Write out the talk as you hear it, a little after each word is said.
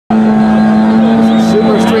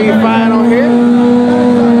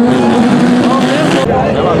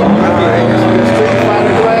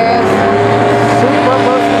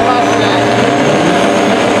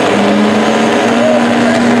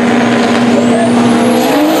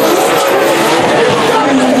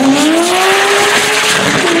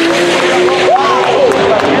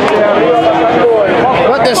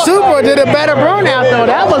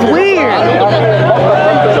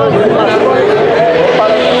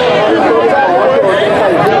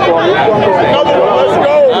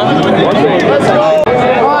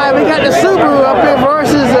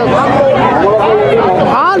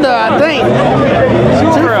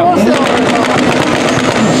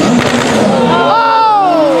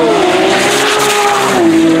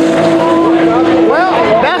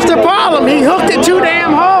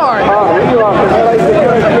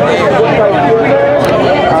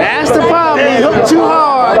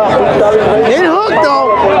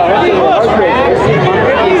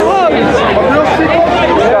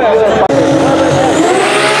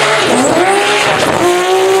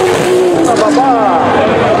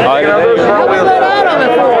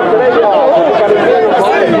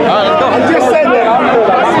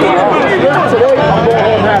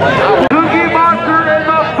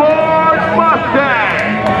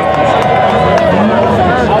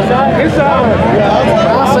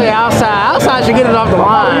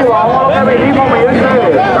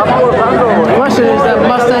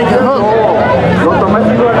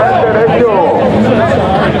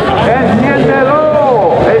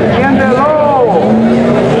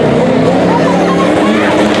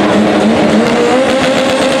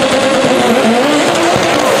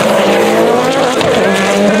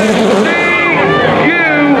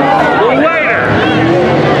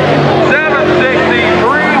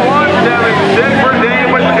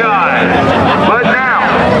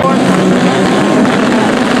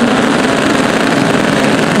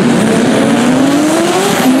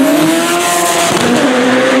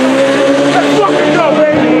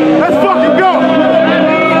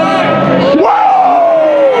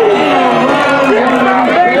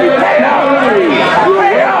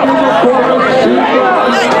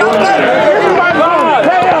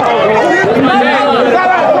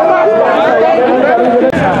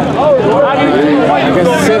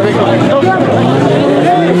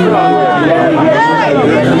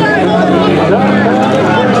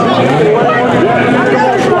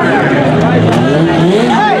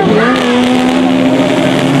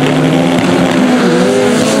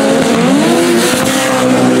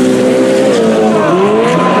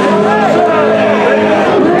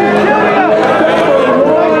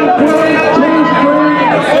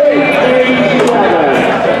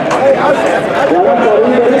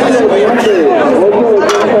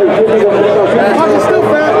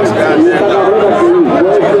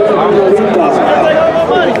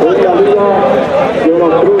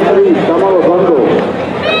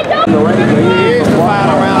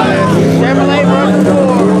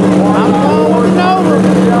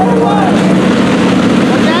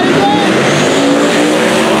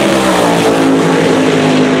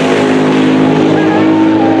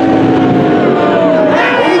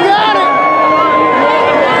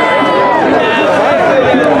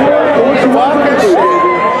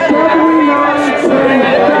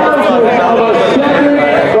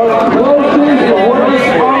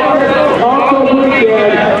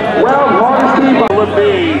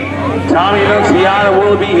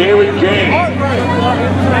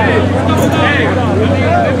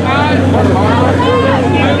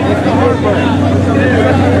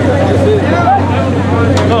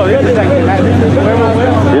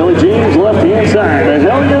Billy Jean's left-hand side. The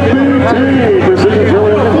Hellion BT. Precision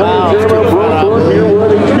drilling and Hellion Turbo Pro Plus here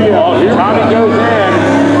with HPL. Tommy goes in.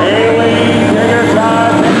 Haley, digger side.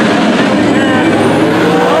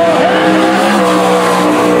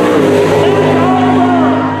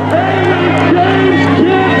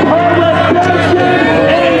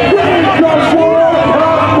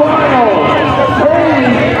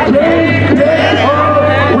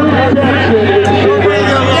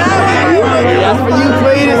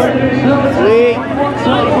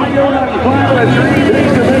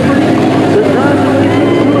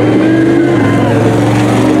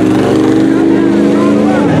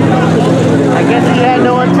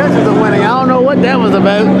 That was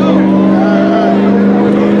about.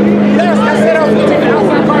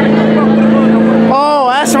 Oh,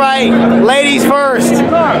 that's right. Ladies first.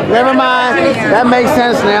 Never mind. That makes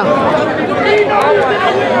sense now.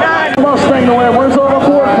 Mustang to win. Where's all the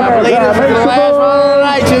board players? Ladies for the last one of the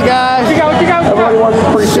night, you guys. Everybody wants to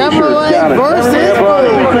free Chevrolet versus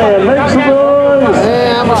Make some noise.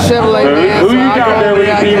 Yeah, I'm a Chevrolet man. Who you got there?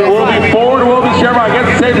 Will be Ford, will be Chevrolet. I guess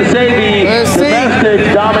it's safe to say the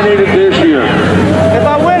domestic dominated this year. If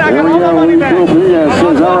I win, I can hold my money back. Yes,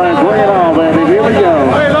 all right, bring it on, baby. Here we go.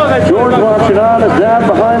 George watching on is down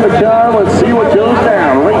behind the car. Let's see what goes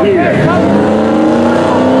down right here.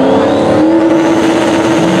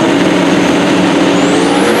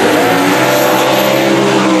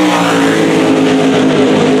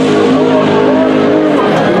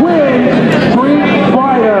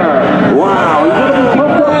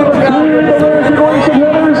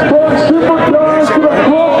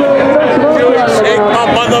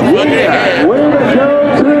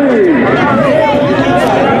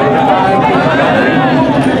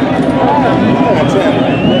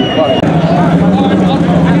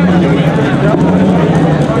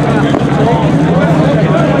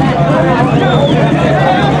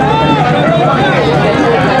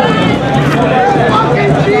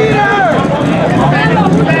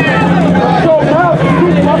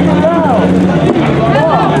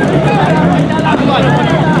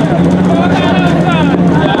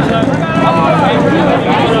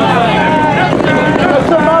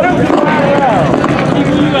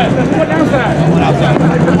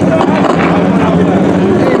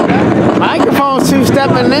 Microphone's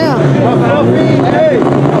two-stepping now.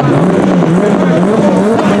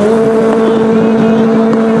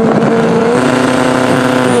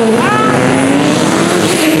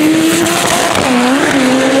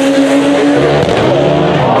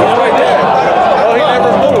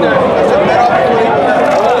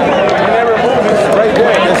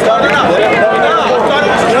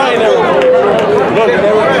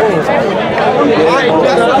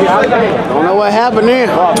 Don't know what happened there.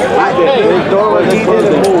 Oh,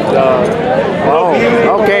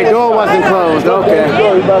 okay, door wasn't closed. Okay.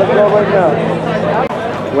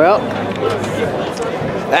 Well,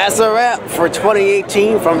 that's a wrap for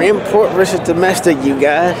 2018 from import versus domestic, you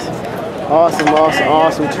guys.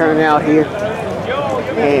 Awesome turnout here.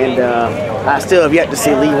 And I still have yet to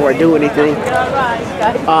see Leroy do anything.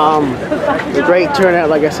 A great turnout,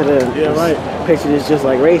 like I said, the picture is just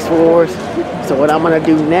like Race Wars. So what I'm gonna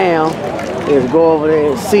do now is go over there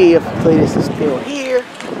and see if Cletus is still here.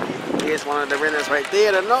 Here's one of the renters right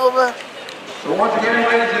there, the Nova. So once again,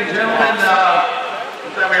 ladies and gentlemen,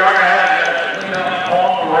 we are going to have a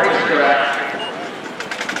on the racetrack.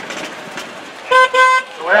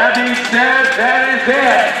 So that being said, that is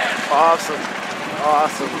it.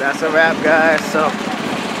 Awesome. That's a wrap, guys. So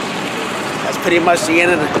that's pretty much the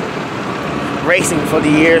end of the racing for the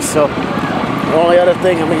year. So the only other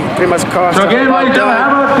thing, pretty much cost. So again, ladies and gentlemen,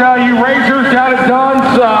 how about you racers got it done,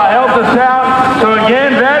 helped us out. So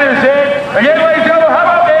again, that is it. Again, ladies and gentlemen, how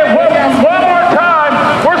about that? One more time.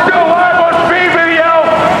 We're still live on speed video.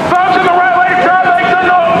 Folks in the right lane, try to make some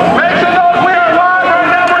noise. Make some noise. We are live right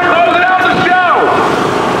now. We're closing out the show.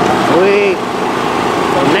 Sweet.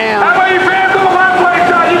 So now, how about you fans on the left lane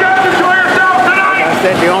side? You guys enjoy yourselves tonight. like I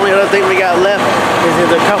said, the only other thing we got left is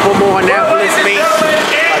there's a couple more Annapolis meets.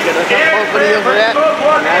 I'll get a couple more videos for that.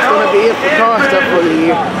 And that's going to be it for car stuff for the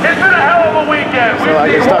year. It's been a hell of a weekend. So I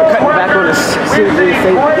can start cutting back on the safety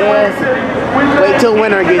gas. Wait till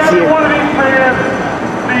winter gets here. The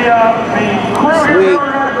crew here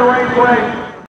at the raceway.